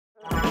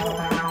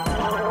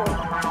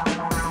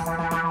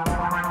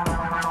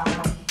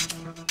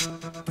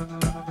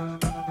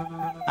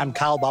I'm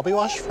Kyle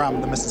Bobbywash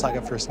from the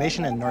Mississauga First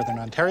Nation in Northern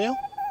Ontario.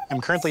 I'm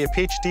currently a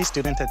PhD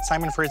student at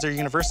Simon Fraser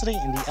University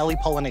in the Ellie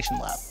Pollination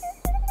Lab.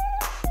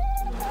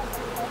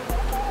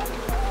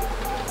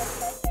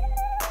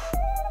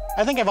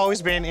 I think I've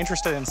always been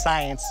interested in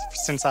science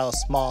since I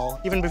was small.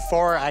 Even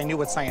before I knew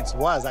what science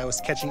was, I was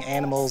catching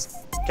animals,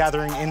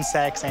 gathering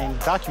insects, and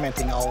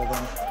documenting all of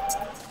them.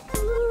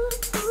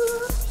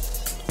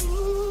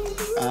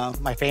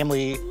 My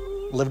family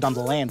lived on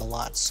the land a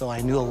lot, so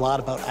I knew a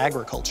lot about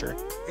agriculture.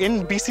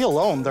 In BC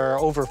alone, there are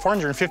over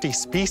 450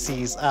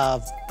 species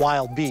of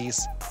wild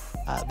bees.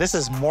 This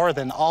is more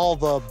than all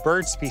the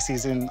bird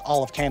species in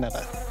all of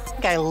Canada.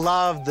 I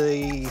love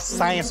the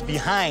science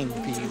behind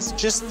bees,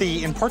 just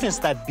the importance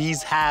that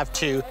bees have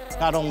to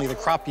not only the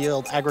crop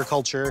yield,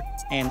 agriculture,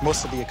 and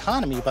most of the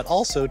economy, but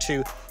also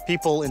to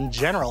people in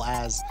general,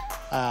 as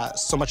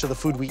so much of the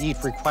food we eat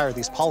require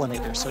these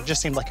pollinators. So it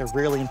just seemed like a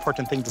really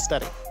important thing to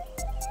study.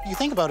 You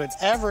think about it,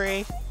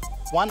 every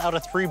 1 out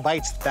of 3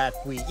 bites that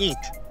we eat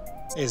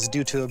is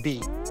due to a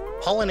bee.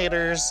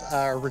 Pollinators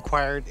are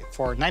required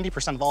for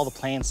 90% of all the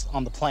plants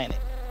on the planet.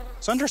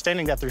 So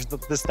understanding that there's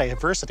this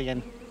diversity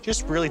and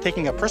just really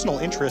taking a personal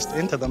interest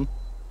into them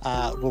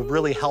will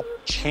really help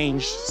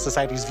change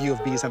society's view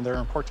of bees and their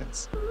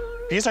importance.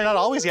 Bees are not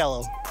always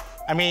yellow.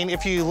 I mean,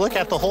 if you look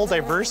at the whole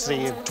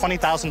diversity of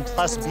 20,000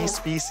 plus bee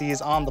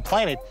species on the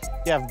planet,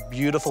 you have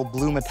beautiful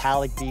blue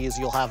metallic bees,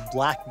 you'll have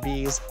black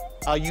bees,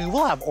 you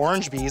will have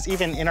orange bees.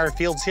 Even in our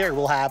fields here,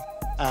 we'll have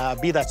a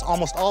bee that's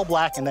almost all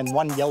black and then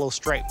 1 yellow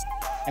stripe.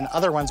 And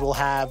other ones will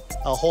have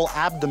a whole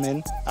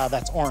abdomen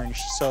that's orange.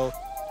 So,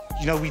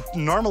 you know, we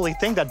normally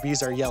think that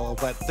bees are yellow,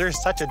 but there's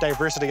such a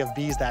diversity of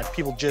bees that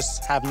people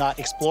just have not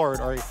explored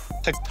or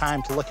took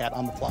time to look at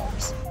on the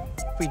flowers.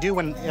 We do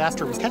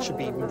after we catch a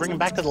bee, we bring them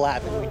back to the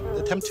lab and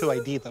we attempt to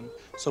ID them.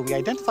 So we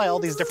identify all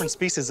these different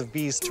species of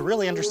bees to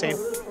really understand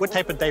what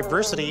type of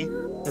diversity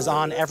is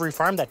on every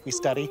farm that we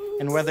study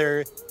and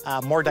whether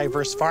more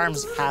diverse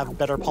farms have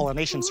better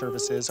pollination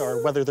services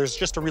or whether there's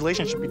just a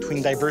relationship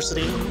between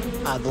diversity,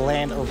 the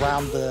land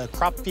around the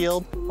crop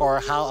field, or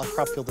how a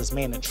crop field is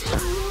managed.